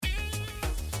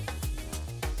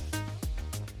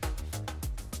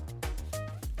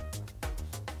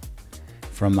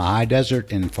From the high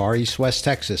desert in far east West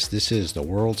Texas, this is the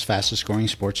world's fastest growing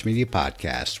sports media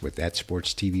podcast with that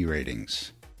sports TV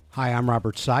ratings. Hi, I'm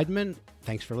Robert Seidman.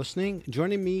 Thanks for listening.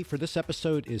 Joining me for this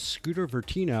episode is Scooter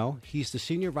Vertino. He's the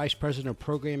Senior Vice President of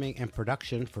Programming and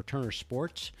Production for Turner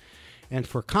Sports and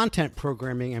for Content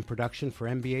Programming and Production for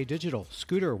NBA Digital.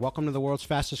 Scooter, welcome to the world's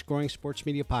fastest growing sports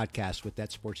media podcast with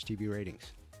that sports TV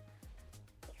ratings.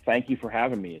 Thank you for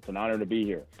having me. It's an honor to be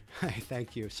here.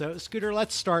 Thank you. So, Scooter,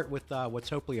 let's start with what's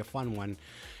hopefully a fun one,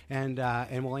 and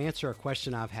we'll answer a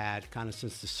question I've had kind of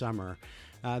since the summer.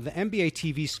 The NBA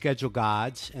TV schedule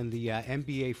gods and the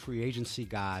NBA free agency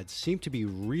gods seem to be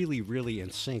really, really in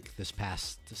sync this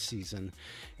past season.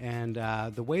 And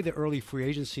the way the early free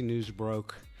agency news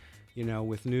broke, you know,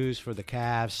 with news for the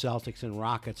Cavs, Celtics, and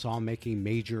Rockets all making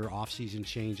major offseason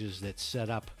changes that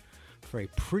set up for a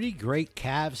pretty great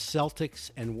Cavs,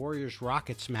 Celtics, and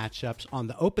Warriors-Rockets matchups on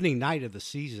the opening night of the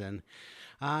season.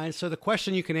 And so the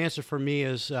question you can answer for me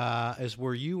is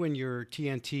were you and your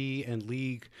TNT and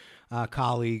league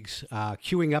colleagues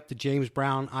queuing up the James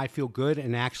Brown I Feel Good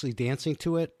and actually dancing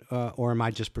to it, or am I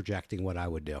just projecting what I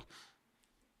would do?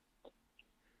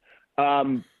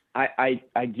 I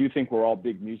do think we're all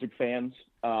big music fans,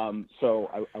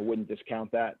 so I wouldn't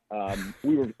discount that.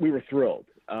 We were thrilled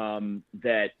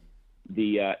that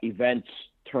the events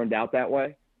turned out that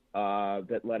way,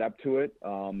 that led up to it.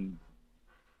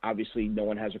 Obviously, no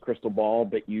one has a crystal ball,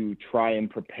 but you try and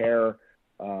prepare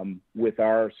with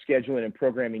our scheduling and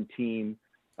programming team,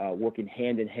 working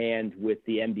hand in hand with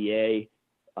the NBA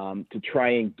to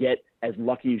try and get as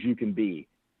lucky as you can be.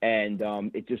 And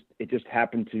it just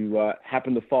happened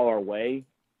to fall our way.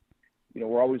 You know,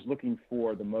 we're always looking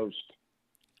for the most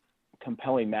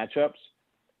compelling matchups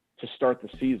to start the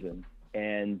season,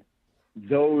 and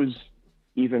those,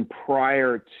 even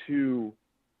prior to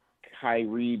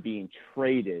Kyrie being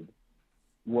traded,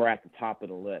 were at the top of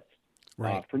the list,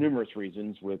 right, for numerous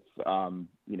reasons. With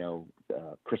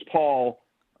Chris Paul,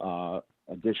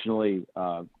 additionally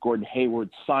Gordon Hayward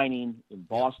signing in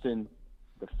Boston,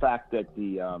 the fact that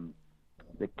the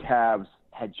Cavs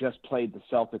had just played the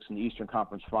Celtics in the Eastern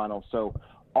Conference Finals, so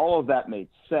all of that made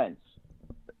sense.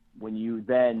 When you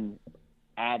then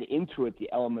add into it the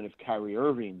element of Kyrie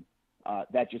Irving,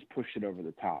 that just pushed it over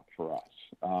the top for us.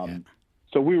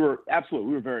 So we were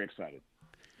very excited.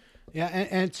 Yeah,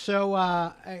 and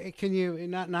so can you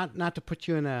not to put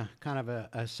you in a kind of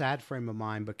a sad frame of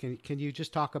mind, but can you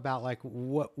just talk about like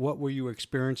what were you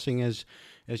experiencing as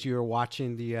you were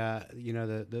watching the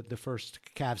first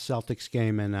Cavs Celtics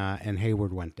game and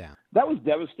Hayward went down? That was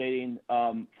devastating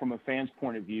from a fan's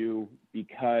point of view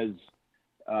because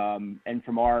and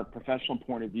from our professional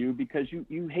point of view, because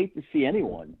you hate to see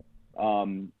anyone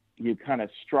you kind of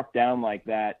struck down like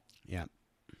that. Yeah.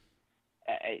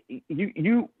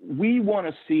 We want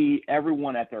to see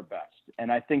everyone at their best,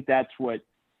 and I think that's what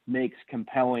makes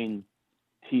compelling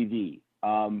TV.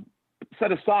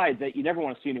 Set aside that you never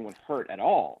want to see anyone hurt at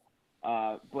all,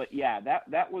 but yeah,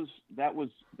 that was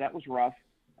rough.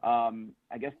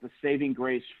 I guess the saving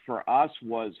grace for us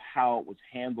was how it was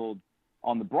handled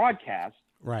on the broadcast.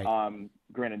 Right.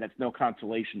 Granted, that's no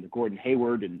consolation to Gordon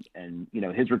Hayward and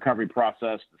his recovery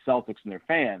process, the Celtics and their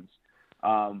fans.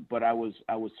 But I was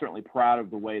certainly proud of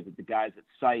the way that the guys at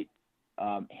site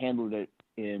handled it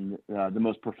in the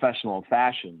most professional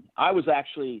fashion. I was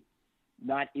actually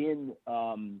not in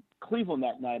Cleveland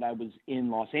that night. I was in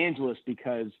Los Angeles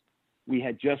because we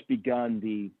had just begun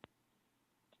the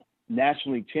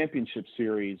National League Championship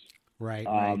Series, right.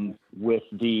 with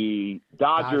the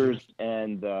Dodgers.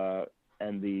 and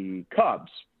the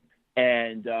Cubs.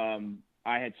 And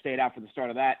I had stayed out for the start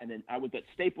of that. And then I was at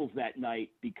Staples that night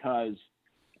because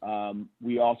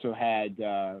we also had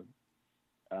I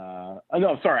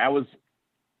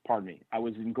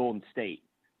was in Golden State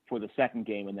for the second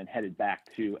game and then headed back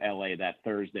to LA that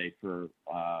Thursday for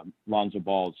Lonzo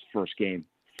Ball's first game.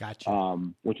 Gotcha.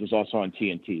 Which was also on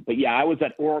TNT. But yeah, I was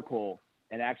at Oracle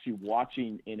and actually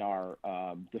watching in our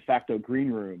de facto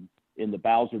green room in the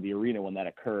bowels of the arena when that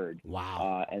occurred.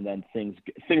 Wow. And then things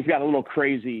got a little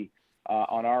crazy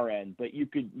on our end, but you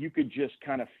could just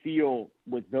kind of feel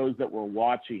with those that were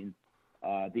watching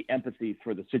the empathy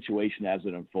for the situation as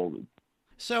it unfolded.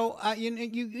 So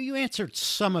you answered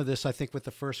some of this, I think, with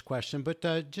the first question, but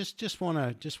just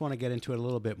want to get into it a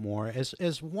little bit more.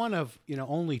 As one of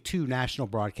only two national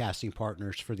broadcasting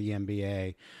partners for the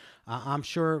NBA, I'm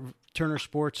sure Turner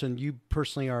Sports, and you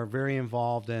personally are very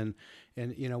involved in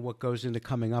what goes into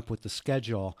coming up with the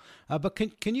schedule. But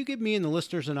can you give me and the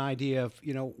listeners an idea of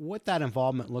what that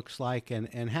involvement looks like,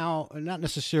 and how, not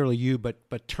necessarily you,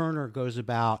 but Turner goes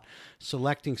about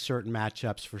selecting certain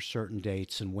matchups for certain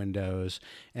dates and windows,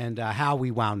 and how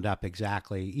we wound up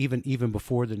exactly even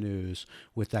before the news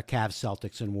with Cavs,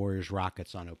 Celtics, and Warriors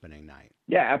Rockets on opening night?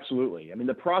 Yeah, absolutely. I mean,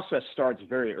 the process starts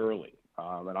very early,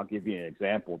 and I'll give you an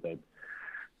example that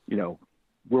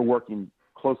we're working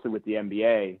closely with the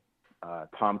NBA.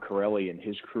 Tom Corelli and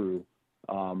his crew,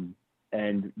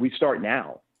 and we start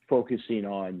now focusing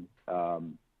on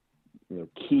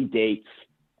key dates,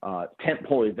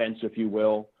 tentpole events, if you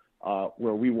will,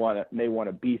 where we may want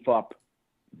to beef up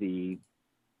the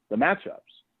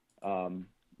matchups.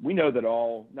 We know that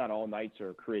not all nights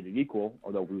are created equal,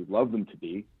 although we would love them to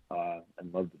be,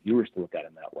 and love the viewers to look at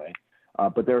them that way.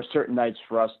 But there are certain nights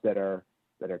for us that are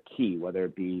key, whether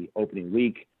it be opening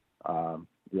week,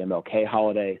 the MLK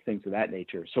holiday, things of that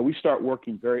nature. So we start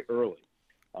working very early.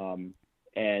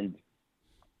 And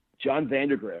John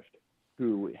Vandergrift,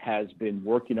 who has been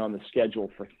working on the schedule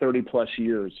for 30 plus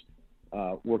years,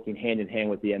 working hand in hand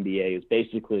with the NBA, is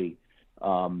basically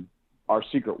our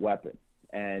secret weapon.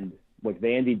 And what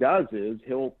Vandy does is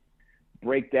he'll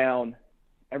break down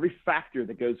every factor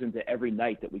that goes into every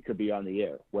night that we could be on the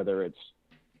air, whether it's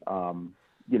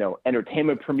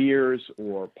entertainment premieres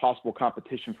or possible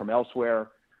competition from elsewhere,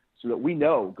 so that we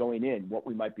know going in what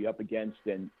we might be up against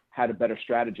and how to better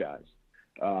strategize.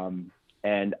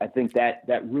 And I think that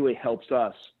really helps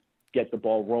us get the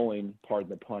ball rolling, pardon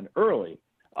the pun, early.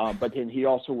 But then he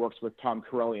also works with Tom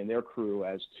Corelli and their crew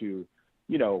as to,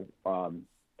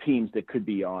 teams that could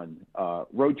be on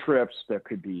road trips, there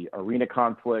could be arena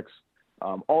conflicts,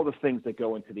 all the things that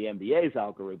go into the NBA's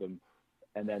algorithm.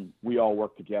 And then we all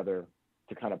work together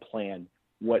to kind of plan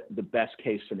what the best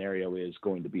case scenario is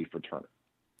going to be for Turner.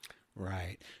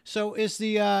 Right. So is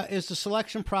the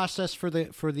selection process for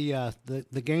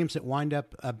the games that wind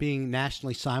up being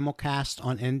nationally simulcast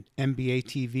on NBA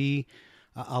TV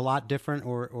a lot different,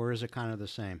 or is it kind of the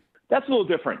same? That's a little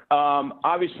different.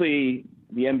 Obviously,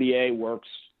 the NBA works.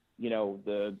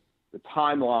 The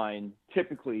timeline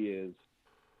typically is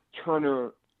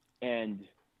Turner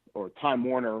or Time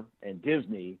Warner and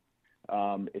Disney.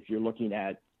 If you're looking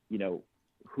at,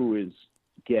 who is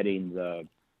getting the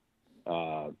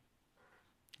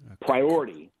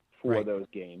priority for those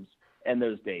games and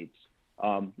those dates,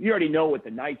 you already know what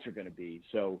the nights are going to be.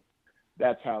 So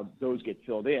that's how those get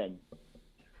filled in.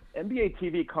 NBA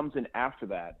TV comes in after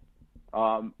that.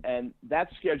 And that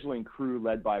scheduling crew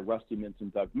led by Rusty Mintz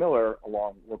and Doug Miller,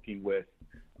 along working with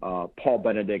Paul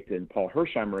Benedict and Paul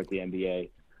Hersheimer at the NBA,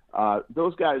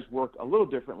 those guys work a little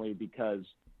differently because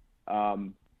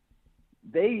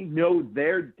they know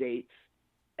their dates,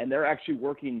 and they're actually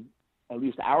working, at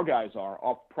least our guys are,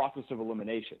 off process of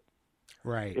elimination.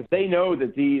 Right. If they know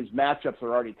that these matchups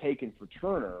are already taken for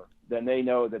Turner, then they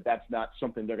know that that's not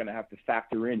something they're going to have to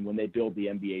factor in when they build the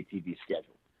NBA TV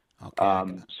schedule.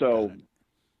 Okay. So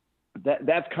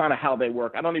that's kind of how they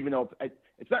work. I don't even know if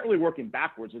it's not really working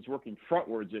backwards. It's working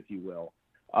frontwards, if you will.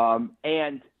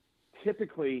 And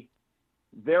typically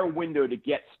their window to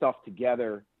get stuff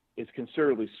together is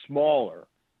considerably smaller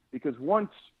because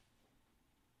once,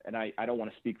 and I don't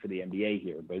want to speak for the NBA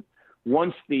here, but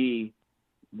once the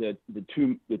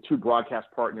two broadcast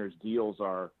partners deals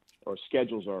or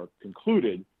schedules are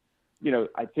concluded,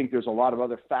 I think there's a lot of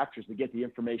other factors to get the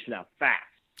information out fast.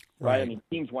 Right. I mean,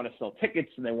 teams want to sell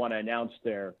tickets and they want to announce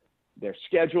their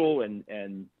schedule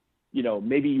and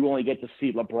maybe you only get to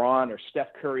see LeBron or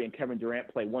Steph Curry and Kevin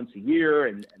Durant play once a year.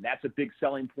 And that's a big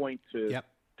selling point to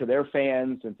their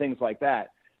fans and things like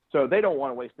that. So they don't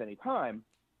want to waste any time.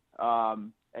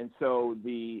 And so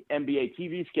the NBA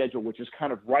TV schedule, which is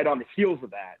kind of right on the heels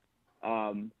of that,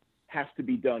 has to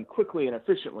be done quickly and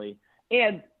efficiently.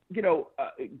 And,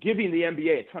 giving the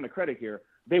NBA a ton of credit here,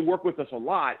 they work with us a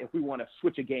lot if we want to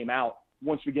switch a game out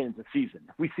once we get into season.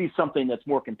 If we see something that's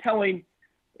more compelling,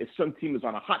 if some team is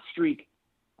on a hot streak,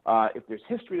 if there's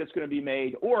history that's going to be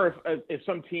made, or if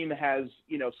some team has,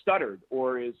 stuttered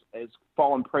or is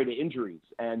fallen prey to injuries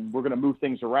and we're going to move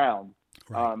things around.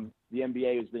 Right. The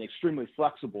NBA has been extremely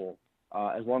flexible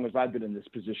as long as I've been in this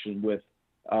position with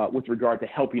regard to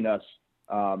helping us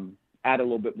add a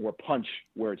little bit more punch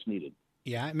where it's needed.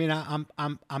 Yeah, I mean, I'm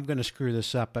going to screw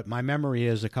this up, but my memory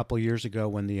is a couple of years ago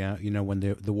when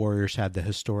the Warriors had the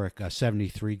historic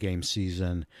 73 game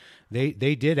season, they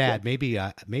did add maybe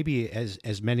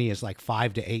as many as like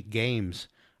 5 to 8 games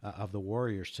of the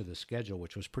Warriors to the schedule,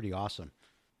 which was pretty awesome.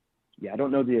 Yeah, I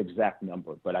don't know the exact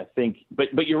number, but I think,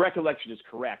 but your recollection is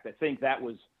correct. I think that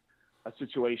was a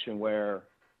situation where,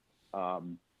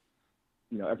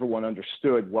 everyone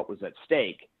understood what was at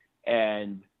stake,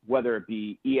 and whether it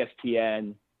be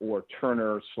ESPN or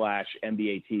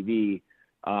Turner/NBA TV,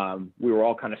 we were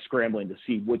all kind of scrambling to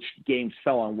see which games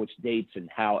fell on which dates and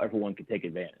how everyone could take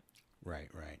advantage. Right.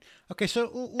 Okay, so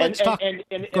let's talk. And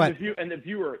the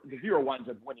viewer winds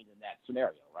up winning in that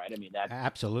scenario, right? I mean, that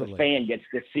absolutely, the fan gets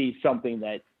to see something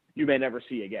that you may never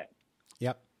see again.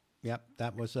 Yep.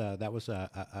 That was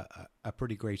a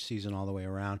pretty great season all the way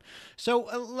around. So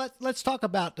let's talk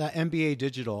about NBA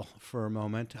Digital for a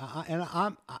moment.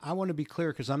 I want to be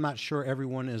clear because I'm not sure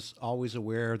everyone is always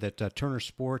aware that Turner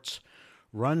Sports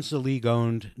runs the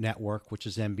league-owned network, which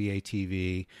is NBA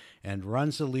TV, and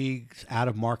runs the league's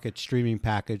out-of-market streaming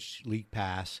package, League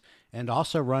Pass, and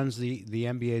also runs the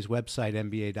NBA's website,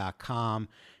 NBA.com,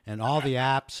 and all the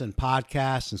apps and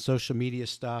podcasts and social media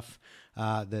stuff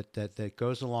that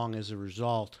goes along as a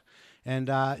result. And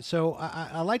so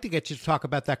I'd like to get you to talk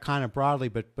about that kind of broadly,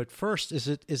 but first, is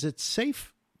it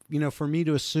safe, for me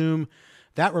to assume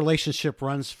that relationship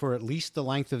runs for at least the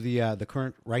length of the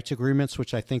current rights agreements,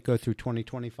 which I think go through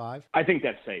 2025? I think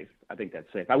that's safe.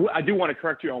 I do want to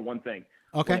correct you on one thing.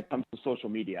 Okay. When it comes to social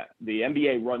media, the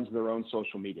NBA runs their own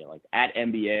social media, like at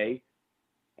NBA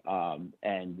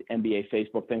and NBA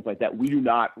Facebook, things like that. We do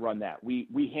not run that.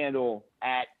 We handle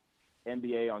at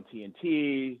NBA on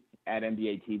TNT, at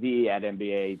NBA TV, at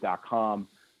NBA.com.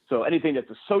 So anything that's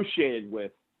associated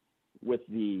with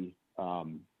the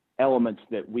elements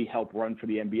that we help run for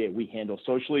the NBA, we handle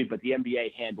socially, but the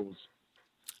NBA handles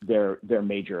their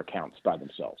major accounts by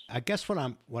themselves. I guess what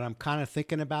I'm kind of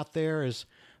thinking about there is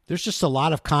there's just a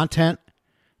lot of content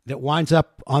that winds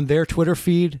up on their Twitter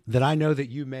feed that I know that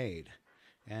you made.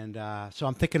 And so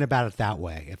I'm thinking about it that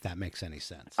way, if that makes any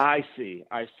sense. I see.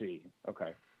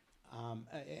 Okay.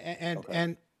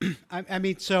 And I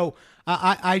mean, so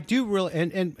I do really,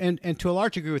 and to a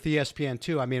large degree with ESPN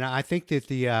too. I mean, I think that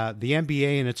the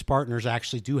NBA and its partners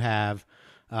actually do have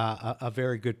a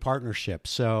very good partnership.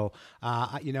 So,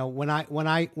 when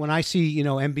I see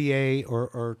NBA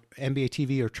or NBA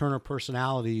TV or Turner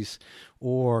personalities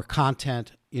or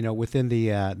content, within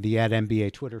the at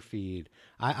NBA Twitter feed,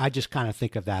 I just kind of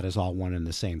think of that as all one and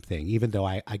the same thing. Even though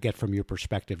I get from your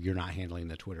perspective, you're not handling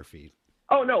the Twitter feed.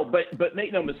 Oh, no, but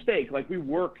make no mistake, like we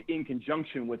work in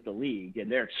conjunction with the league,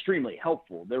 and they're extremely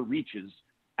helpful. Their reach is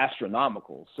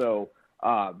astronomical. So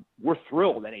we're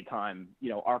thrilled anytime,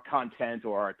 our content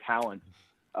or our talent,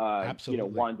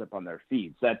 winds up on their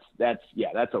feeds. That's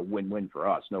a win-win for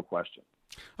us, no question.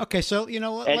 Okay, so,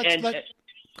 let's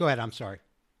go ahead. I'm sorry.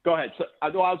 Go ahead. So I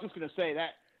was just going to say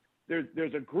that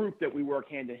there's a group that we work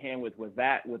hand in hand with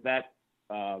that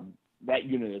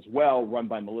unit as well, run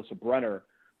by Melissa Brenner,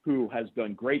 who has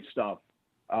done great stuff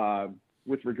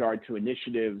with regard to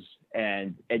initiatives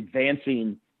and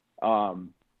advancing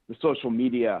the social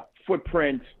media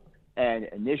footprint and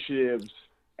initiatives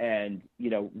and,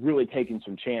 really taking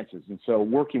some chances. And so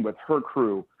working with her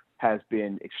crew has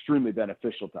been extremely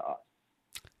beneficial to us.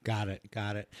 Got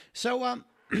it. So,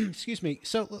 excuse me.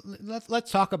 So let's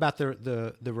talk about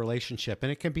the relationship,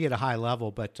 and it can be at a high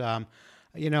level, but, I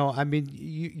mean,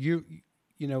 you're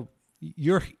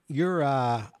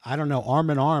I don't know,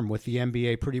 arm in arm with the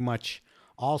NBA pretty much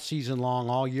all season long,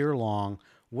 all year long.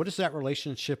 What does that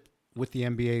relationship with the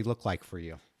NBA look like for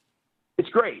you? It's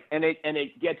great, and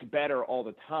it gets better all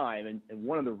the time. And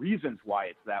one of the reasons why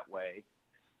it's that way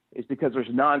is because there's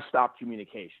nonstop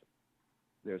communication.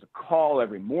 There's a call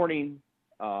every morning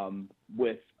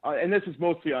with, and this is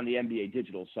mostly on the NBA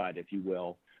digital side, if you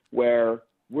will, where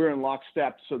we're in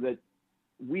lockstep so that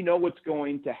we know what's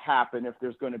going to happen if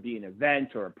there's going to be an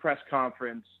event or a press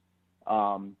conference.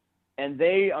 And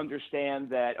they understand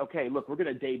that, okay, look, we're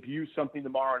going to debut something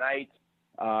tomorrow night.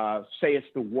 Say it's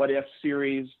the What If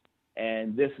series,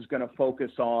 and this is going to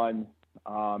focus on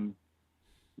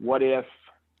what if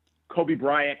Kobe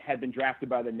Bryant had been drafted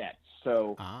by the Nets.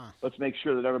 So let's make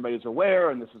sure that everybody's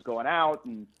aware, and this is going out,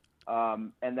 and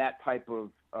that type of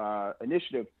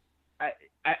initiative.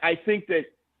 I think that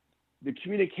the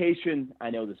communication, I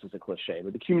know this is a cliche,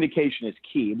 but the communication is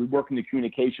key. We work in the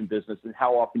communication business, and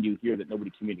how often do you hear that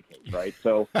nobody communicates, right?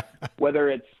 So whether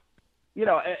it's,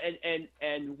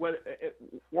 and whether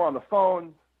we're on the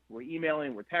phone, we're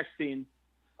emailing, we're texting,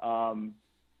 and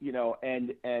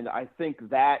I think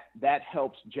that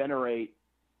helps generate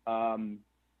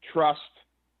trust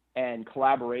and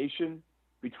collaboration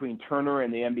between Turner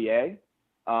and the NBA.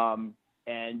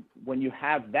 And when you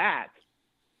have that,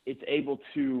 it's able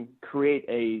to create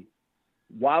a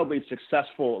wildly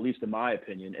successful, at least in my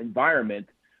opinion, environment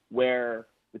where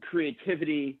the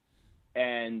creativity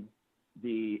and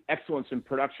the excellence in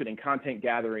production and content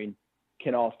gathering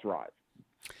can all thrive.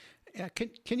 Yeah,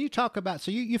 can you talk about,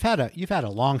 so you've had a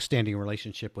long-standing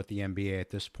relationship with the NBA at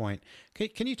this point.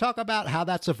 Can you talk about how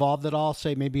that's evolved at all,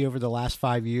 say maybe over the last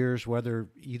 5 years, whether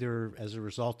either as a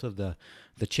result of the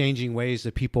changing ways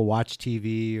that people watch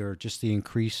TV or just the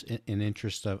increase in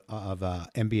interest of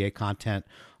NBA content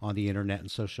on the internet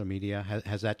and social media?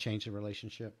 Has that changed the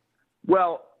relationship?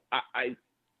 Well, I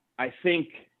think,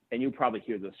 and you probably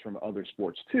hear this from other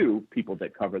sports too, people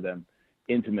that cover them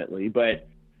intimately, but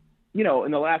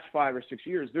in the last 5 or 6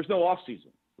 years, there's no off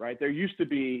season, right? There used to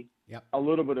be a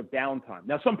little bit of downtime.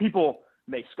 Now, some people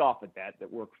may scoff at that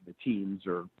work for the teams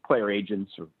or player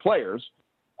agents or players.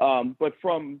 But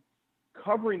from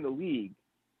covering the league,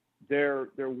 there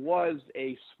was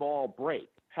a small break.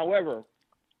 However,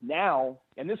 now,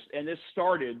 and this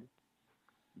started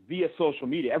via social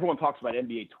media. Everyone talks about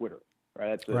NBA Twitter,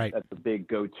 right? That's a big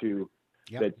go-to.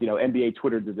 That NBA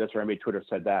Twitter did this or NBA Twitter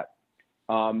said that.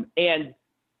 And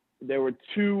there were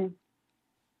two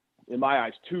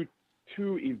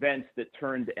events that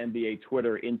turned NBA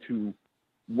Twitter into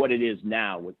what it is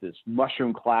now, with this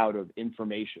mushroom cloud of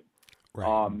information.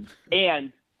 Right.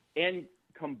 And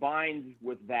combined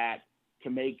with that to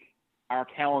make our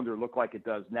calendar look like it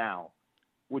does now,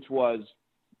 which was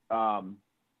LeBron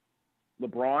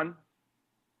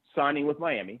signing with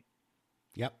Miami.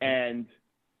 Yep. And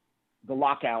the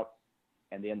lockout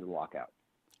and the end of the lockout.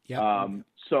 Yep.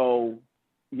 So,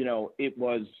 it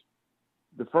was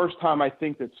the first time I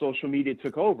think that social media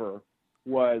took over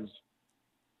was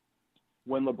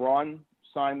when LeBron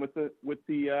signed with the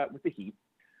Heat,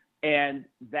 and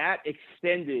that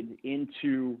extended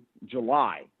into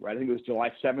July, right? I think it was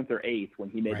July 7th or 8th when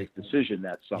he made his decision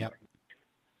that summer. Yep.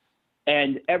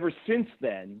 And ever since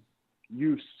then,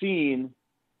 you've seen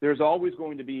there's always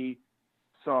going to be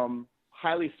some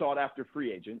highly sought after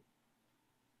free agent,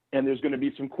 and there's going to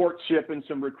be some courtship and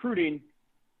some recruiting.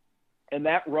 And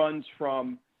that runs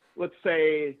from, let's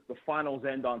say, the finals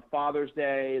end on Father's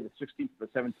Day, the 16th to the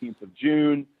 17th of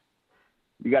June.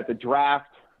 You got the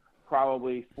draft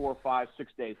probably 4, 5,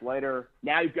 6 days later.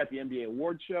 Now you've got the NBA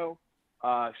award show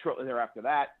shortly thereafter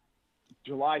that.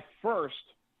 July 1st,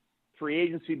 free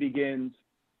agency begins.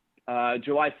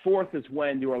 July 4th is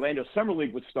when the Orlando Summer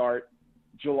League would start.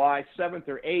 July 7th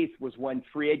or 8th was when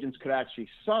free agents could actually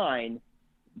sign.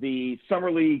 The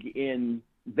Summer League in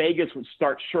Vegas would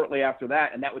start shortly after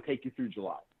that, and that would take you through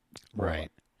July.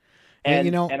 Right. And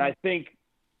and I think,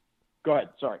 go ahead.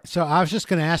 Sorry. So I was just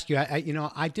going to ask you.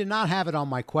 I did not have it on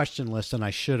my question list, and I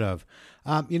should have.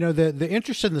 The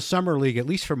interest in the Summer League, at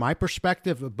least from my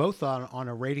perspective, both on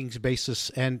a ratings basis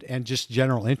and just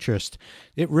general interest,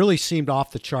 it really seemed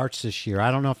off the charts this year. I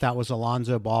don't know if that was a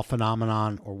Lonzo Ball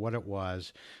phenomenon or what it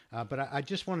was, but I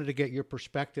just wanted to get your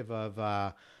perspective of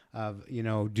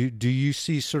do you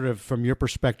see sort of from your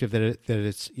perspective that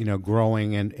it's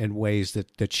growing in ways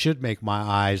that should make my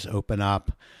eyes open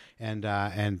up, and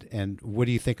what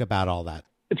do you think about all that?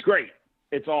 It's great.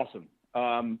 It's awesome.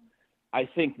 I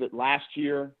think that last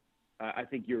year, I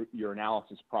think your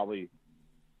analysis probably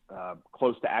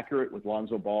close to accurate with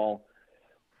Lonzo Ball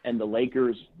and the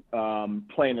Lakers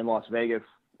playing in Las Vegas.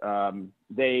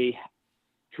 They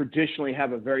traditionally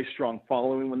have a very strong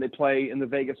following when they play in the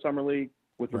Vegas Summer League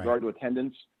with regard to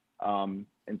attendance. And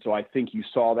so I think you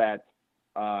saw that,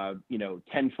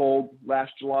 tenfold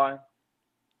last July.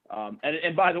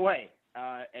 And by the way,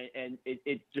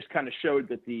 it just kind of showed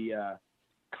that the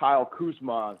Kyle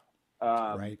Kuzma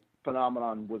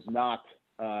phenomenon was not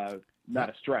a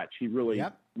stretch. He really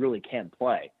can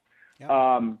play.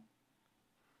 Yep.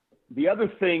 The other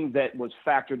thing that was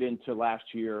factored into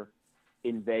last year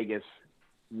in Vegas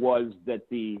was that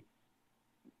the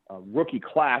rookie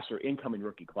class or incoming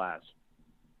rookie class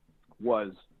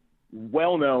was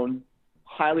well-known,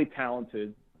 highly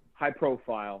talented, high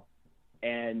profile,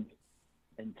 and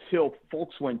until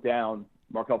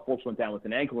Markelle Fultz went down with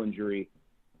an ankle injury,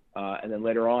 and then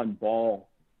later on Ball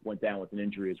went down with an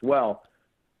injury as well,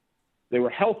 they were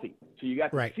healthy. So you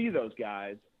got to see those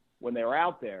guys when they were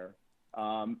out there.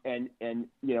 And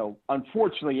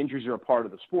unfortunately, injuries are a part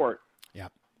of the sport.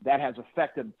 Yep. That has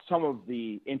affected some of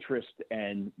the interest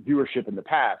and viewership in the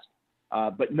past,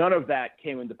 but none of that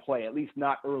came into play, at least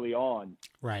not early on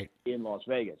in Las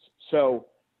Vegas. So,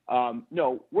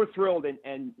 no, we're thrilled,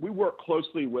 and we work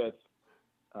closely with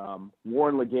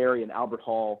Warren Legary and Albert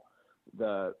Hall,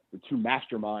 the two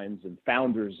masterminds and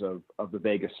founders of the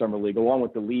Vegas Summer League, along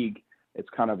with the league. It's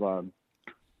kind of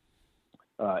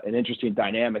an interesting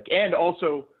dynamic, and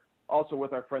also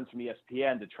with our friends from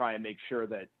ESPN to try and make sure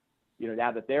that,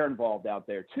 now that they're involved out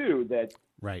there too, that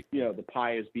the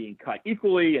pie is being cut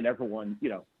equally, and everyone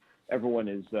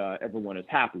is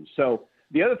happy. So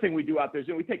the other thing we do out there is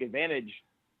we take advantage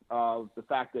of the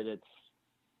fact that it's,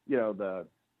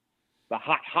 the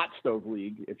hot stove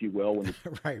league, if you will, when the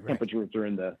right. temperatures are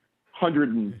in the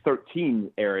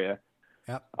 113 area.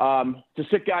 Yep. To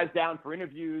sit guys down for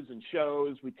interviews and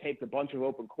shows. We taped a bunch of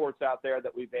open courts out there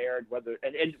that we've aired,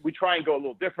 and we try and go a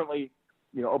little differently.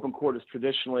 Open court is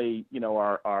traditionally,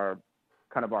 our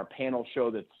kind of our panel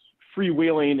show that's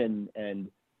freewheeling and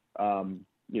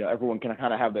everyone can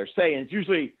kind of have their say. And it's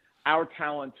usually our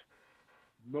talent,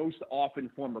 most often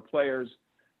former players.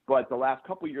 But the last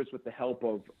couple of years, with the help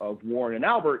of Warren and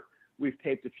Albert, we've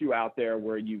taped a few out there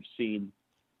where you've seen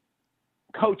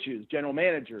coaches, general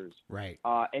managers, right,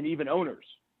 and even owners.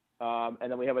 And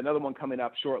then we have another one coming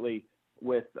up shortly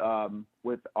with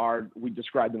we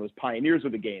describe them as pioneers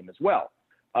of the game as well.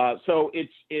 So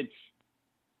it's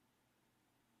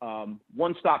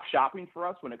one-stop shopping for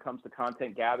us when it comes to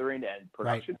content gathering and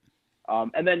production. Right.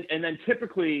 And then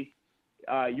typically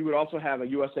you would also have a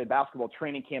USA basketball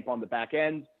training camp on the back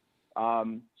end.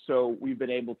 So we've been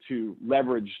able to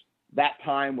leverage that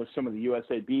time with some of the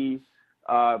USAB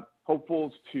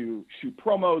hopefuls to shoot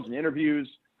promos and interviews,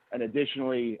 and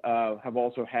additionally have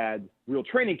also had real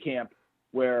training camp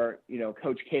where,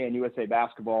 Coach K and USA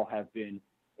Basketball have been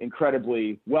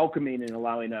incredibly welcoming and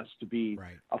allowing us to be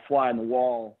right. a fly on the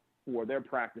wall for their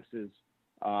practices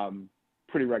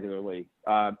pretty regularly.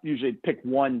 Usually pick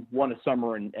one a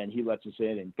summer and he lets us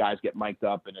in and guys get mic'd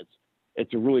up, and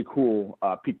it's a really cool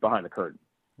peek behind the curtain.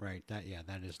 Right. That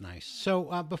is nice.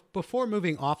 So before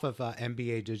moving off of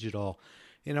NBA Digital,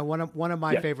 one of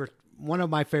my favorite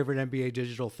NBA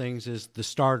Digital things is the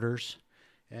starters,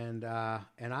 and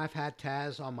I've had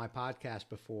Taz on my podcast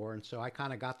before, and so I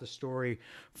kind of got the story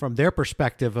from their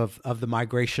perspective of the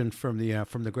migration from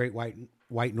the Great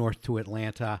White North to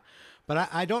Atlanta. But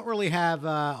I don't really have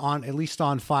at least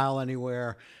on file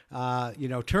anywhere,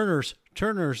 Turner's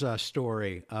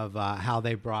story of how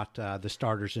they brought the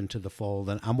starters into the fold,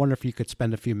 and I'm wondering if you could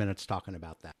spend a few minutes talking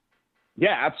about that.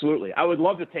 Yeah, absolutely. I would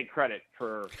love to take credit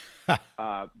for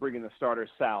bringing the starters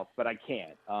south, but I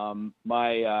can't.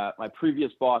 My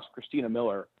previous boss, Christina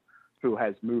Miller, who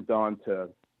has moved on to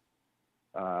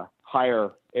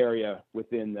higher area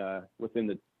within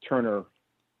the Turner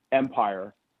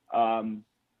empire,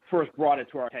 first brought it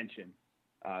to our attention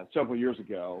several years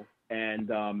ago,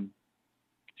 and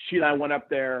she and I went up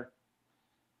there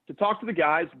to talk to the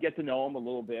guys, get to know them a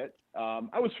little bit.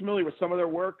 I was familiar with some of their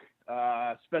work.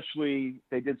 Especially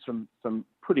they did some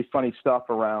pretty funny stuff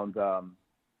around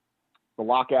the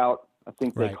lockout. I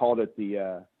think they called it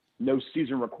the No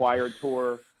Season Required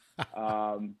tour.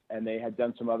 And they had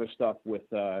done some other stuff with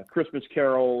Christmas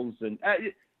carols and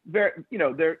their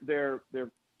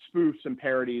spoofs and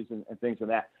parodies and things like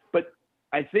that. But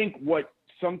I think what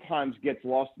sometimes gets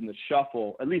lost in the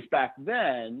shuffle, at least back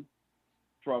then,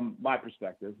 from my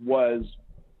perspective, was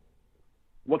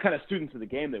what kind of students of the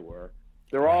game they were.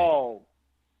 They're all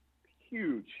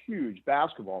huge, huge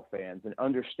basketball fans and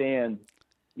understand,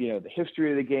 the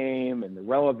history of the game and the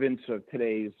relevance of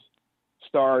today's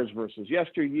stars versus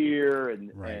yesteryear,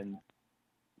 and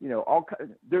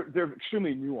they're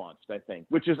extremely nuanced, I think,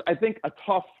 which is, I think, a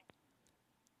tough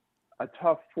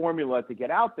formula to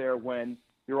get out there when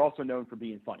you're also known for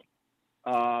being funny.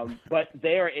 But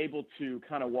they are able to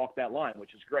kind of walk that line,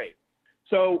 which is great.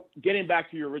 So getting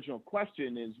back to your original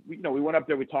question is, we went up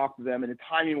there, we talked to them, and the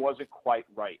timing wasn't quite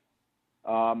right.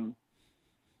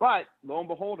 But lo and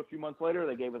behold, a few months later,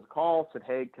 they gave us a call, said,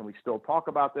 hey, can we still talk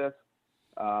about this?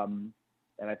 And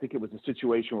I think it was a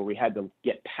situation where we had to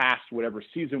get past whatever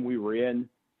season we were in.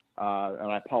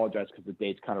 And I apologize because the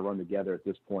dates kind of run together at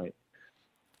this point.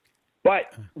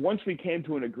 But once we came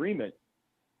to an agreement,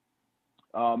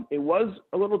 it was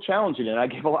a little challenging, and I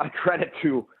give a lot of credit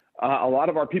to a lot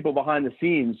of our people behind the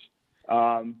scenes,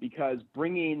 because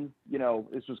bringing,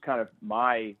 this was kind of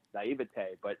my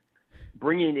naivete, but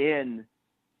bringing in,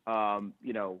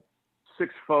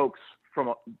 6 folks from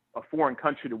a foreign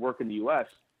country to work in the U.S.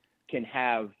 can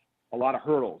have a lot of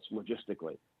hurdles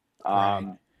logistically.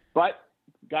 But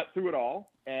got through it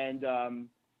all. And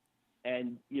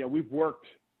we've worked,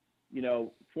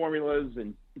 formulas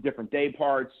and different day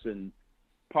parts and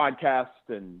podcasts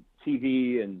and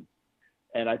TV, and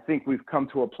I think we've come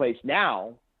to a place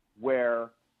now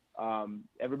where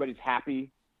everybody's happy.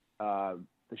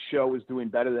 The show is doing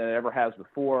better than it ever has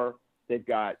before. They've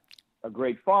got a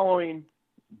great following.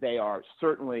 They are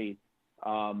certainly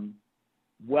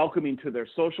welcoming to their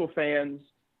social fans.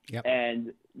 Yep.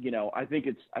 And I think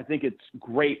it's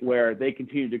great where they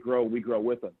continue to grow. We grow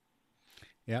with them.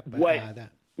 Yep. One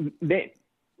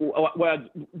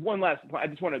last point. I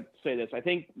just want to say this. I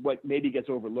think what maybe gets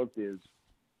overlooked is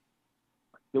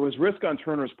there was risk on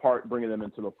Turner's part bringing them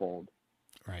into the fold,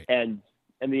 right, and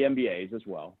the NBA's as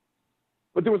well.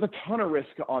 But there was a ton of risk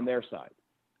on their side.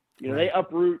 Right. They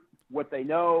uproot what they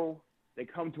know. They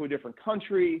come to a different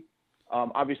country.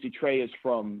 Obviously, Trey is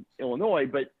from Illinois,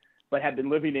 but had been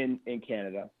living in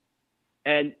Canada.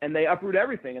 And they uproot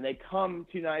everything, and they come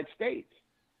to the United States.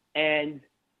 And,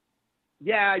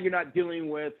 yeah, you're not dealing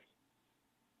with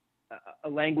a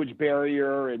language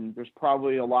barrier, and there's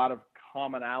probably a lot of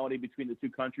commonality between the two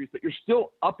countries, but you're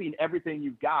still upping everything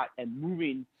you've got and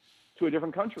moving to a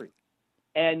different country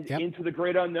and into the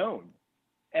great unknown.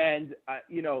 And,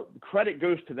 credit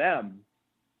goes to them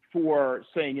for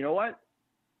saying, you know what?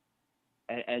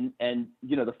 And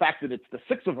the fact that it's the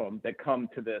six of them that come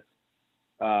to this,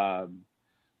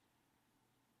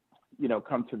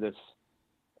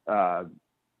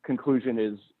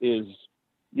 conclusion is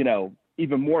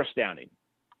even more astounding.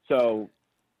 So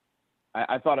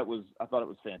I thought it was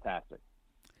fantastic.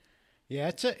 Yeah,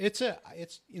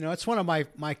 it's one of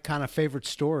my kind of favorite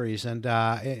stories, and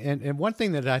one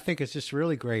thing that I think is just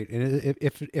really great, and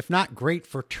if not great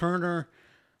for Turner,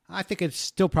 I think it's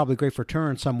still probably great for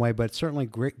Turner in some way, but certainly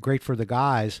great for the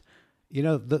guys.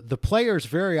 The players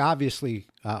very obviously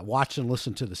watch and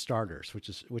listen to the starters,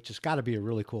 which has got to be a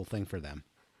really cool thing for them.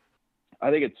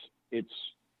 I think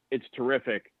it's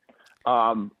terrific.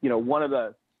 One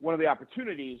of the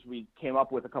opportunities we came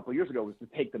up with a couple of years ago was to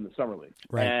take them to Summer League.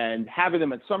 Right. And having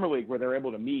them at Summer League where they're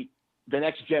able to meet the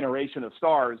next generation of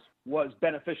stars was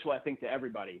beneficial, I think, to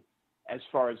everybody as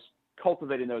far as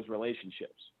cultivating those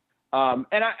relationships. And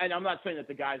I'm not saying that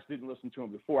the guys didn't listen to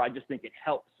him before. I just think it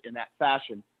helps in that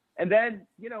fashion. And then,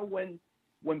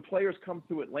 when players come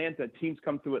to Atlanta, teams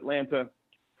come to Atlanta,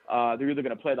 they're either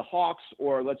going to play the Hawks,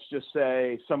 or let's just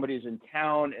say somebody's in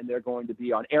town and they're going to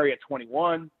be on Area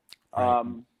 21. Right.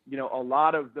 A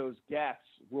lot of those guests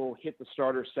will hit the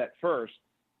starter set first,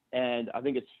 and I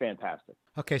think it's fantastic.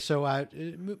 Okay, so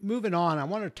moving on, I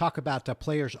want to talk about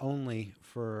players only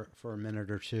for a minute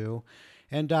or two.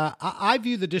 And I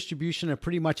view the distribution of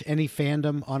pretty much any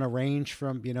fandom on a range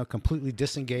from, completely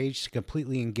disengaged to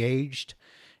completely engaged.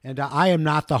 And I am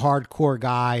not the hardcore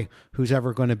guy who's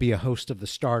ever going to be a host of the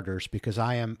starters, because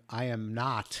I am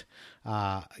not,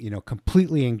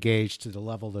 completely engaged to the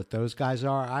level that those guys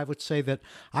are. I would say that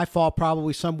I fall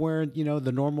probably somewhere,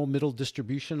 the normal middle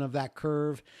distribution of that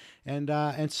curve.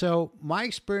 And so my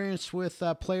experience with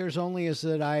players only is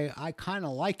that I kind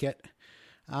of like it.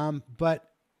 But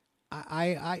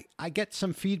I get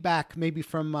some feedback maybe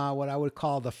from what I would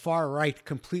call the far right,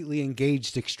 completely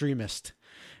engaged extremist.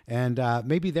 And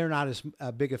maybe they're not as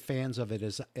big of fans of it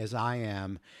as I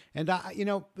am. And,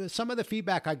 some of the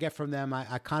feedback I get from them,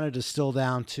 I kind of distill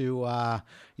down to,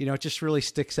 it just really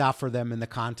sticks out for them in the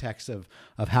context of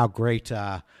how great,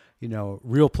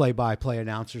 real play-by-play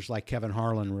announcers like Kevin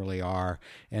Harlan really are,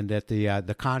 and that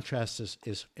the contrast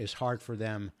is hard for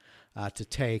them to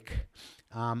take.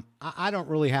 I don't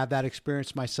really have that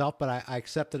experience myself, but I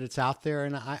accept that it's out there,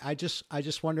 and I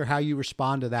just wonder how you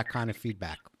respond to that kind of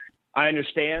feedback. I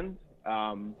understand.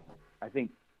 I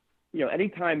think,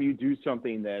 anytime you do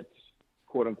something that's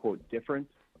quote unquote different,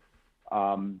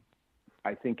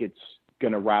 I think it's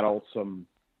going to rattle some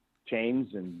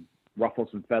chains and ruffle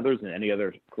some feathers and any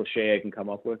other cliche I can come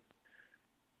up with.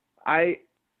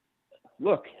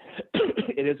 Look,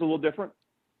 it is a little different.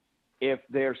 If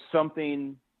there's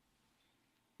something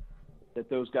that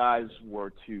those guys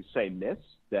were to say miss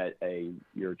that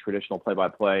your traditional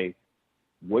play-by-play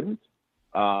wouldn't,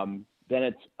 then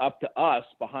it's up to us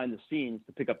behind the scenes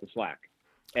to pick up the slack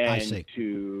and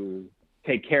to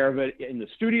take care of it in the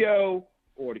studio,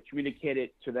 or to communicate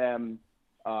it to them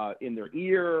in their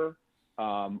ear,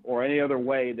 or any other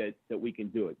way that we can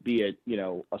do it, be it,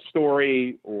 a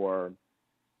story or,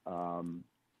 an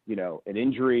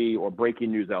injury or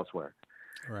breaking news elsewhere.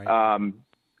 Right.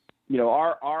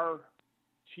 Our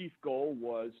chief goal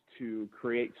was to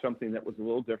create something that was a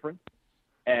little different,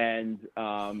 and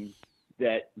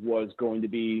that was going to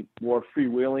be more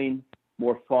freewheeling,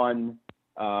 more fun,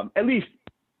 at least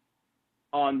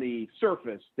on the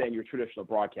surface, than your traditional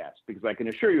broadcast. Because I can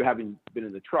assure you, having been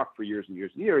in the truck for years and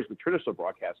years and years, the traditional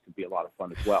broadcast could be a lot of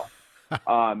fun as well.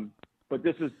 But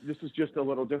this is just a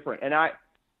little different. And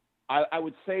I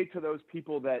would say to those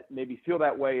people that maybe feel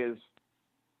that way is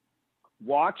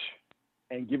watch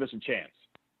and give us a chance.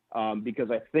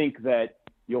 Because I think that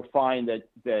you'll find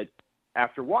that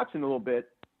after watching a little bit,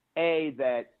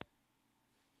 that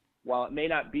while it may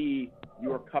not be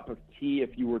your cup of tea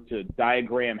if you were to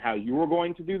diagram how you were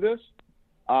going to do this,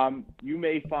 you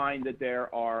may find that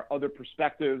there are other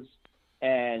perspectives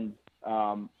and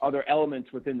other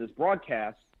elements within this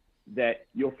broadcast that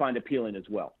you'll find appealing as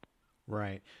well.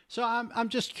 Right. So I'm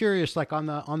just curious, like on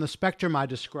the spectrum I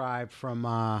described from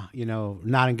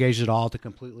not engaged at all to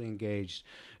completely engaged.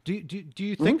 Do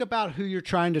you think about who you're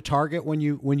trying to target when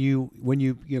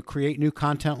you create new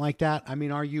content like that? I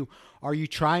mean, are you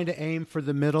trying to aim for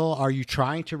the middle? Are you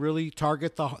trying to really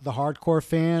target the hardcore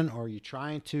fan? Or are you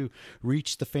trying to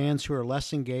reach the fans who are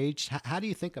less engaged? How do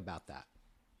you think about that?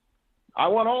 I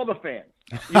want all the fans.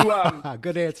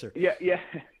 Good answer.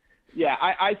 Yeah.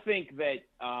 I think that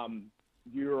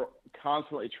you're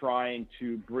constantly trying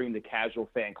to bring the casual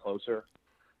fan closer.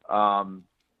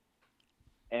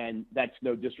 And that's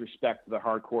no disrespect to the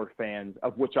hardcore fans,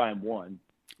 of which I am one.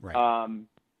 Right.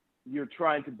 You're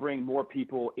trying to bring more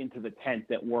people into the tent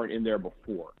that weren't in there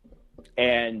before.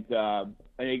 And an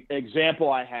example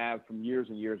I have from years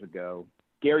and years ago,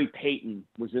 Gary Payton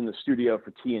was in the studio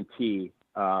for TNT.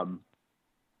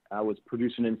 I was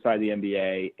producing Inside the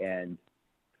NBA, and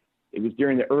it was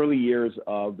during the early years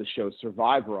of the show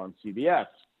Survivor on CBS.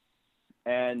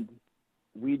 And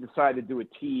we decided to do a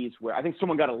tease where I think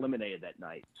someone got eliminated that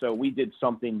night. So we did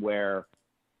something where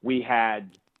we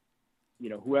had,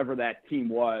 whoever that team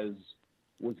was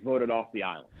voted off the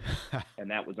island.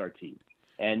 And that was our team.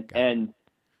 And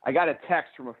I got a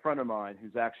text from a friend of mine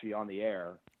who's actually on the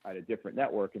air at a different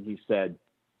network. And he said,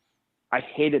 I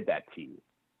hated that tease.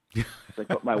 Like,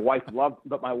 but my wife loved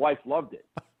it.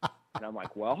 And I'm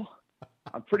like, well,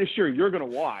 I'm pretty sure you're going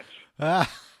to watch.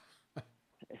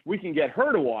 If we can get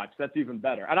her to watch, that's even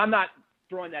better. And I'm not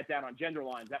throwing that down on gender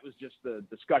lines. That was just the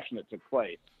discussion that took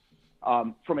place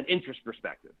from an interest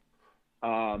perspective.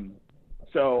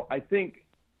 So I think,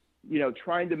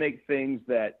 trying to make things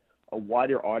that a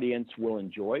wider audience will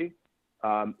enjoy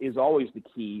is always the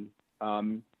key,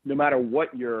 no matter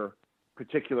what your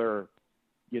particular,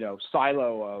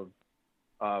 silo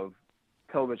of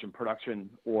television production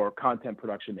or content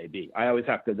production may be. I always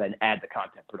have to then add the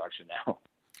content production now.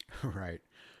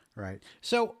 Right.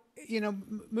 So,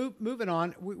 moving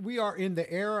on, we are in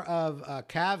the era of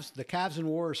the Cavs and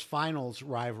Warriors finals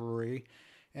rivalry.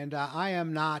 And I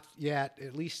am not yet,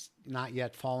 at least not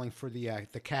yet, falling for the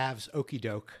Cavs okey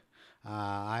doke.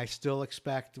 I still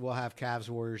expect we'll have Cavs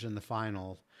Warriors in the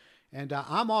final. And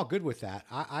I'm all good with that.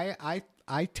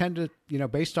 I tend to,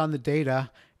 based on the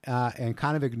data and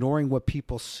kind of ignoring what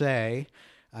people say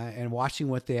and watching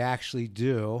what they actually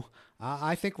do,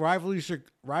 I think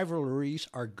rivalries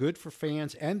are good for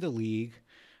fans and the league,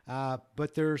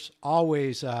 but there's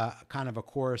always kind of a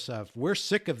chorus of "we're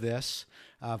sick of this,"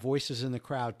 voices in the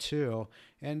crowd too.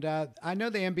 And I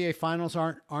know the NBA Finals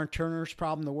aren't Turner's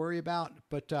problem to worry about,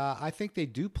 but I think they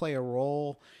do play a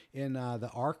role in the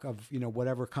arc of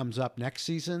whatever comes up next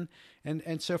season.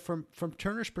 And so from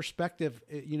Turner's perspective,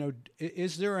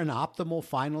 is there an optimal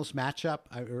finals matchup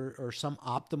or some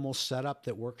optimal setup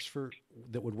that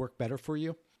would work better for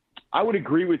you? I would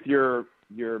agree with your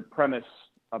premise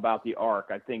about the arc.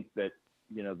 I think that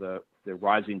the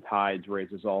rising tides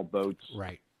raises all boats.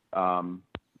 Right.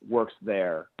 Works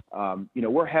there.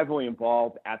 We're heavily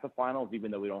involved at the finals,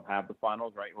 even though we don't have the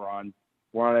finals. Right. We're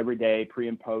on every day, pre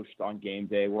and post on game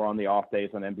day. We're on the off days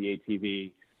on NBA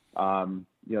TV.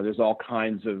 There's all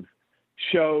kinds of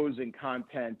shows and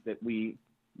content that we,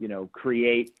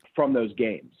 create from those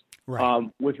games. Right.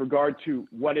 With regard to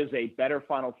what is a better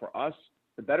final for us,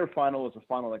 the better final is a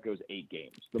final that goes 8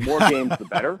 games. The more games, the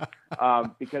better,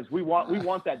 because we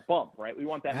want that bump, right? We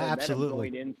want that momentum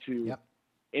going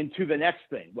into the next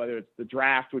thing, whether it's the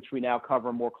draft, which we now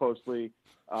cover more closely,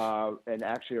 and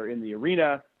actually are in the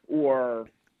arena, or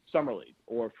summer league,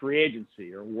 or free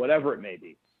agency, or whatever it may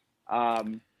be.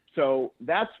 So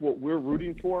that's what we're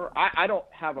rooting for. I don't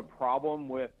have a problem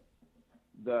with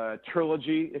the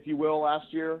trilogy, if you will,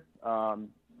 last year,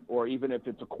 or even if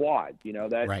it's a quad.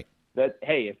 That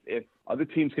hey, if other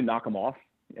teams can knock them off,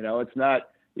 it's not.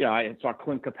 I saw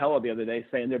Clint Capella the other day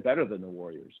saying they're better than the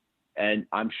Warriors. And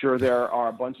I'm sure there are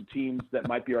a bunch of teams that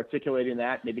might be articulating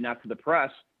that, maybe not to the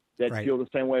press, that feel the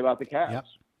same way about the Cavs. Yep.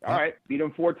 All right, beat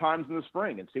them 4 times in the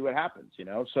spring and see what happens.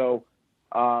 So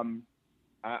I'm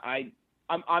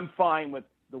fine with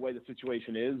the way the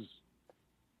situation is.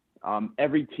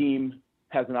 Every team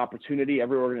has an opportunity.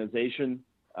 Every organization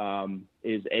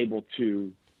is able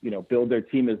to build their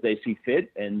team as they see fit.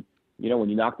 And when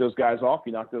you knock those guys off,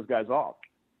 you knock those guys off.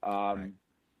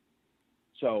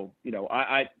 So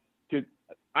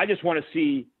I just want to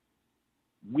see,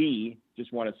 we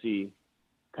just want to see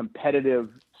competitive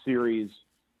series,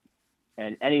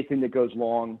 and anything that goes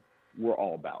long, we're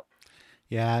all about.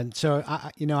 Yeah. And so,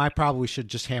 I probably should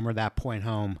just hammer that point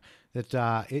home that,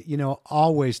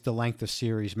 always the length of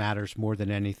series matters more than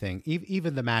anything,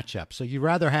 even the matchup. So you'd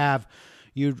rather have,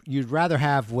 you'd rather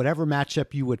have whatever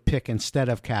matchup you would pick instead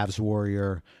of Cavs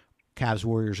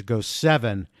Warriors go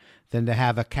 7 than to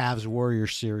have a Cavs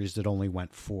Warriors series that only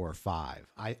went 4 or 5.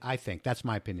 I think that's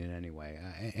my opinion anyway.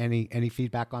 Any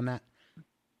feedback on that?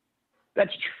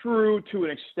 That's true to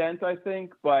an extent, I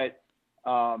think, but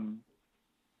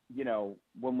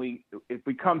if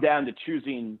we come down to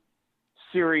choosing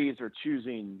series or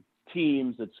choosing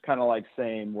teams, it's kind of like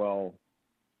saying, well,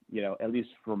 at least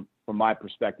from my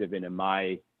perspective and in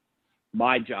my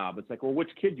job, it's like, well,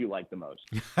 which kid do you like the most?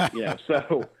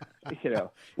 So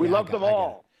we love them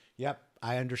all. Yep,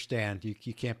 I understand. You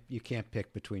can't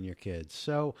pick between your kids.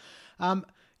 So,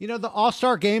 the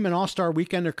All-Star game and All-Star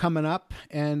weekend are coming up,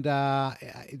 and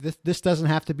this doesn't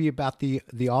have to be about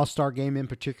the All-Star game in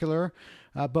particular,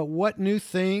 but what new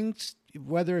things,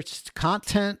 whether it's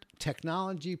content,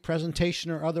 technology,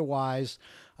 presentation, or otherwise,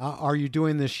 are you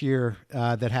doing this year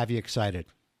that have you excited?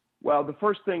 Well, the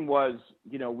first thing was,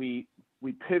 we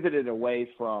pivoted away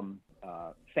from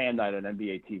Fan Night on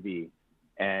NBA TV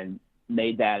and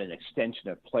made that an extension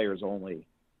of Players Only.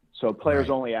 So Players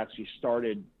Only actually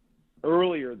started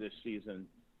earlier this season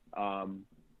on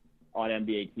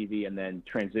NBA TV and then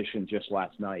transitioned just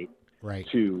last night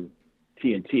to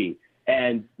TNT.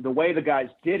 And the way the guys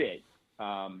did it,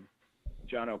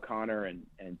 John O'Connor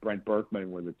and Brent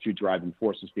Berkman were the two driving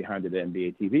forces behind it at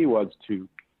NBA TV, was to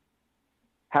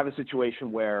have a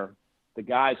situation where the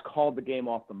guys called the game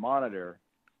off the monitor.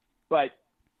 But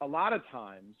a lot of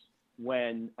times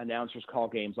when announcers call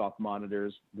games off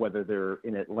monitors, whether they're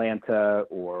in Atlanta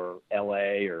or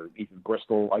LA or even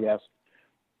Bristol, I guess,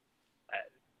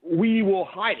 we will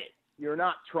hide it. You're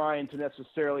not trying to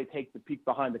necessarily take the peek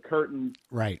behind the curtain,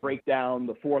 break down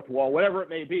the fourth wall, whatever it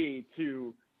may be,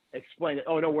 to explain it.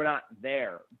 Oh, no, we're not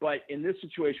there. But in this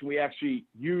situation, we actually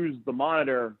use the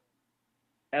monitor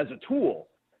as a tool.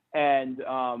 And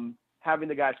having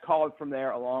the guys call it from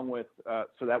there, along with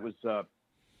so that was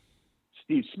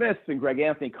Steve Smith and Greg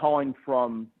Anthony calling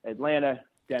from Atlanta.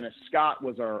 Dennis Scott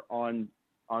was our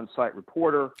on-site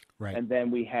reporter. And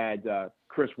then we had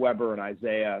Chris Webber and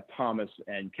Isaiah Thomas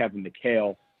and Kevin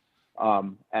McHale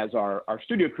as our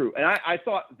studio crew. And I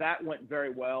thought that went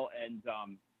very well, and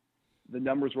the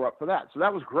numbers were up for that. So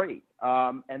that was great.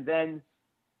 And then,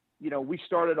 we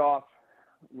started off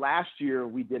last year,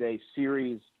 we did a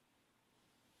series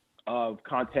of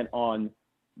content on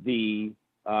the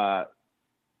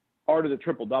art of the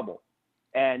triple-double.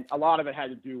 And a lot of it had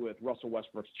to do with Russell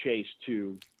Westbrook's chase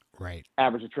to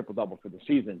average a triple-double for the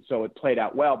season. So it played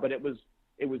out well, but it was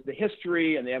the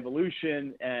history and the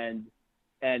evolution, and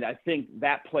I think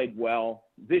that played well.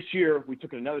 This year, we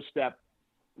took it another step.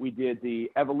 We did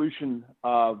the evolution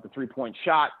of the three-point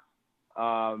shot,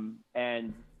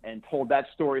 and told that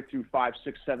story through 5,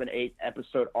 6, 7, 8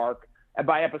 episode arc. And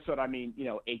by episode, I mean,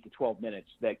 8 to 12 minutes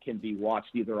that can be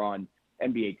watched either on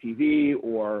NBA TV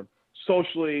or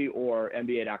socially or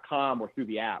NBA.com or through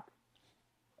the app.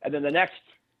 And then the next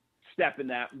step in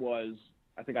that was,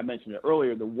 I think I mentioned it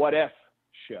earlier, the What If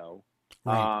show.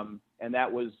 And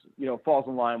that was, falls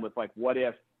in line with like, what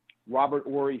if Robert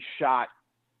Horry's shot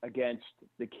against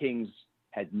the Kings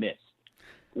had missed?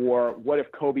 Or what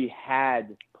if Kobe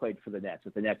had played for the Nets,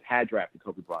 if the Nets had drafted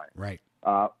Kobe Bryant?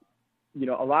 A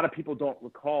lot of people don't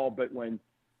recall, but when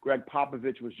Greg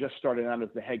Popovich was just starting out as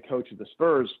the head coach of the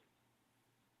Spurs,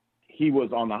 he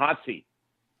was on the hot seat.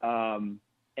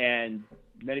 And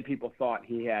many people thought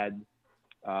he had,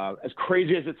 as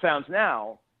crazy as it sounds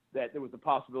now, that there was a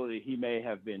possibility he may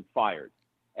have been fired.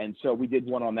 And so we did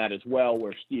one on that as well,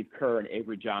 where Steve Kerr and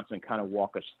Avery Johnson kind of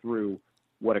walk us through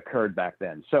what occurred back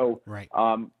then. So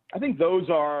I think those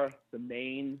are the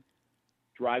main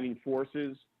driving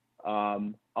forces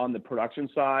on the production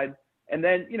side. And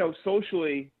then,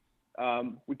 socially,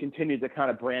 we continue to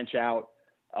kind of branch out.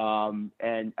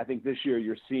 And I think this year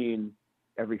you're seeing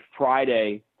every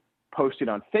Friday posted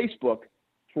on Facebook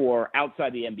for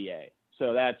Outside the NBA.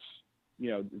 So that's,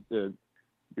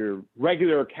 your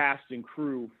regular cast and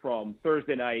crew from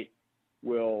Thursday night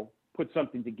will put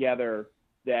something together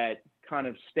that kind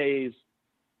of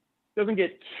doesn't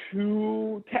get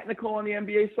too technical on the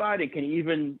NBA side. It can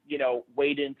even,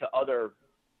 wade into other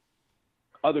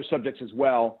subjects as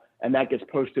well. And that gets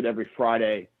posted every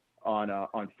Friday on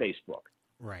Facebook.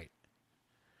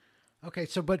 Okay.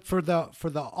 So, but for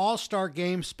the All-Star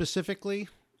game specifically,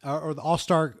 or the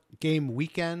All-Star game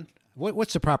weekend,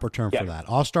 what's the proper term for that?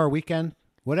 All-Star weekend?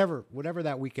 Whatever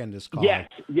that weekend is called.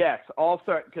 Yes.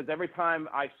 All-Star, because every time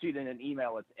I see it in an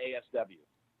email, it's ASW.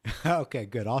 Okay,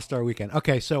 good. All-Star weekend.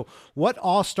 Okay, so what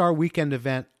All-Star weekend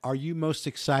event are you most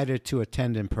excited to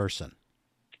attend in person?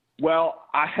 Well,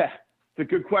 a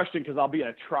good question because I'll be in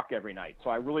a truck every night, so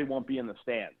I really won't be in the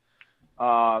stand.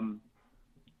 I'm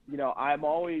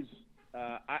always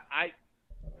I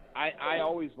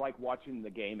always like watching the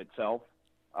game itself.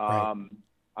 Right.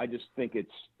 I just think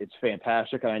it's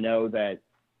fantastic. I know that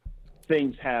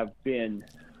things have been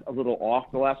a little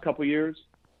off the last couple of years,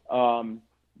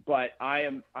 but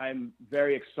I'm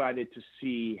very excited to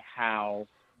see how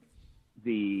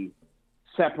the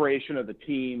separation of the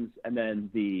teams and then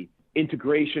the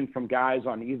integration from guys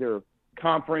on either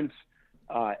conference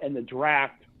and the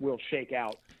draft will shake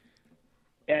out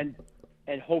and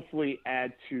hopefully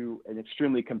add to an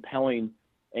extremely compelling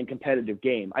and competitive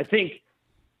game. I think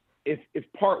if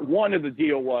part one of the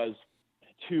deal was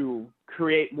to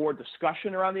create more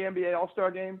discussion around the NBA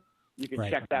All-Star Game, you can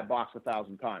check that box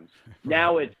 1,000 times.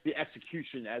 Now it's the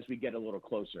execution as we get a little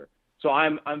closer. So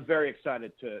I'm very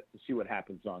excited to see what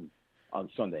happens on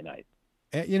Sunday night.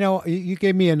 You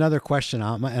gave me another question,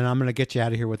 and I'm going to get you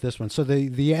out of here with this one. So the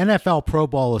NFL Pro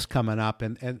Bowl is coming up,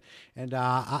 and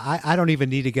I don't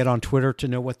even need to get on Twitter to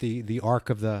know what the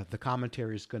arc of the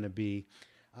commentary is going to be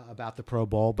about the Pro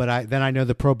Bowl. But I know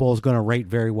the Pro Bowl is going to rate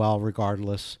very well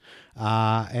regardless.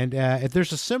 And if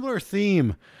there's a similar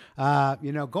theme,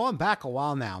 going back a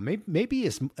while now, maybe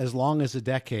as long as a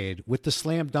decade with the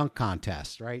slam dunk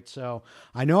contest, right? So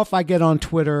I know if I get on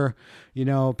Twitter,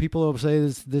 people will say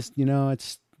this,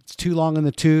 it's too long in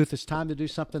the tooth. It's time to do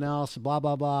something else, blah,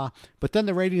 blah, blah. But then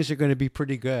the ratings are going to be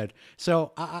pretty good.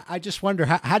 So I just wonder,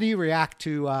 how do you react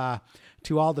to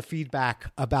all the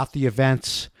feedback about the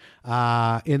events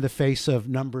in the face of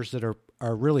numbers that are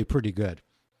really pretty good?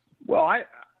 Well,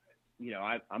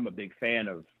 I'm a big fan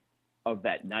of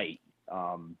that night,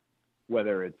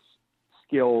 whether it's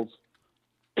skills.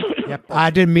 Yep, I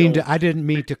didn't mean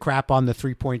to crap on the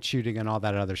 3-point shooting and all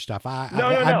that other stuff. I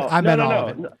meant all of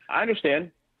it. No, I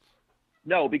understand.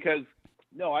 No, because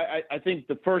I think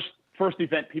the first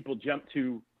event people jump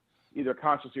to, either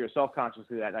consciously or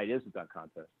self-consciously, that night is the dunk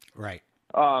contest. Right.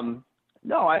 I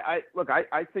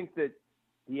think that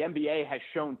the NBA has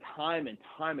shown time and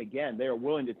time again they are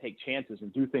willing to take chances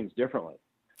and do things differently.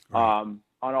 Right.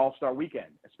 On All-Star Weekend,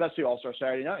 especially All-Star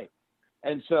Saturday night.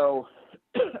 And so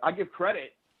I give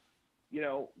credit,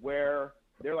 where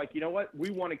they're like, you know what,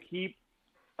 we want to keep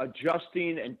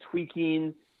adjusting and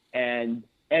tweaking and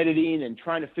editing and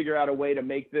trying to figure out a way to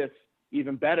make this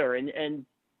even better. And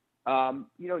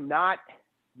not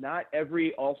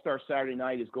every All-Star Saturday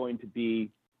night is going to be,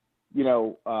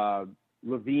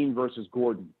 Levine versus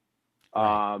Gordon,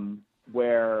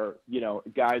 where,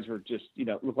 guys were just,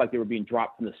 looked like they were being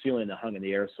dropped from the ceiling and hung in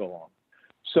the air so long.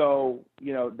 So,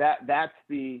 that's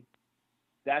the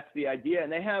idea.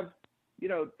 And they have,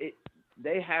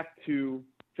 they have to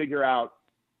figure out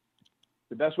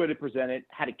the best way to present it,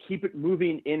 how to keep it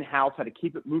moving in-house, how to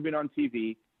keep it moving on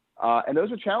TV. And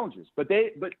those are challenges, but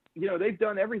they've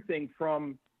done everything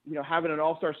from, having an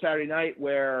All-Star Saturday night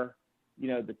where,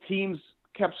 the teams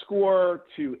kept score,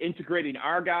 to integrating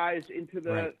our guys into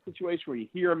the situation where you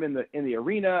hear them in the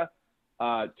arena,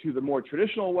 to the more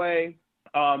traditional way.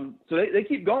 So they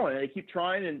keep going and they keep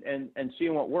trying and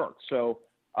seeing what works. So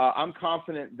I'm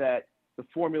confident that the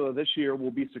formula this year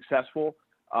will be successful.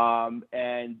 And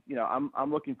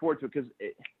I'm looking forward to it because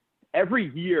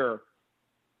every year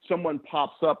someone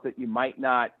pops up that you might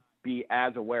not be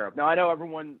as aware of. Now, I know I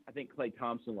think Klay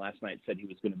Thompson last night said he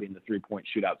was going to be in the 3-point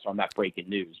shootout, so I'm not breaking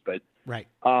news, but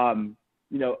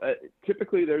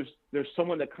typically there's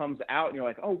someone that comes out and you're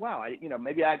like, oh wow,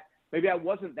 maybe I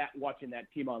wasn't watching that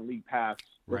team on League Pass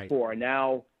before, and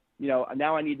now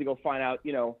I need to go find out,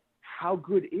 how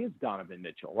good is Donovan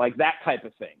Mitchell, like that type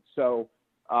of thing. So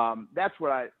that's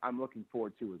what I'm looking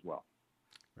forward to as well.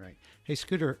 Right. Hey,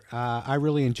 Scooter, I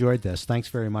really enjoyed this. Thanks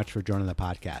very much for joining the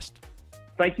podcast.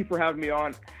 Thank you for having me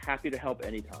on. Happy to help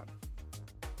anytime.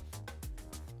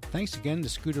 Thanks again to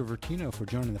Scooter Vertino for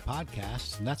joining the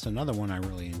podcast. And that's another one I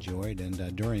really enjoyed.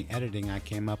 And during editing, I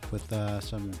came up with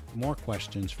some more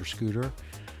questions for Scooter,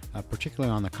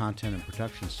 particularly on the content and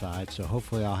production side. So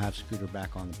hopefully I'll have Scooter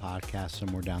back on the podcast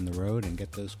somewhere down the road and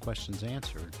get those questions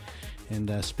answered.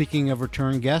 And speaking of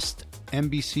return guest,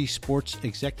 NBC Sports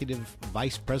Executive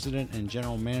Vice President and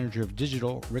General Manager of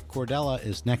Digital, Rick Cordella,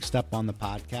 is next up on the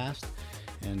podcast.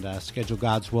 And schedule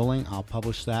God's willing, I'll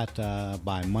publish that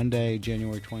by Monday,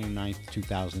 January 29th,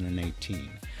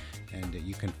 2018. And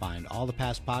you can find all the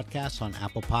past podcasts on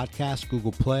Apple Podcasts,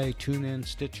 Google Play, TuneIn,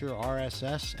 Stitcher,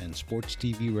 RSS, and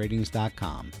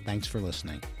SportsTVRatings.com. Thanks for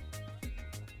listening.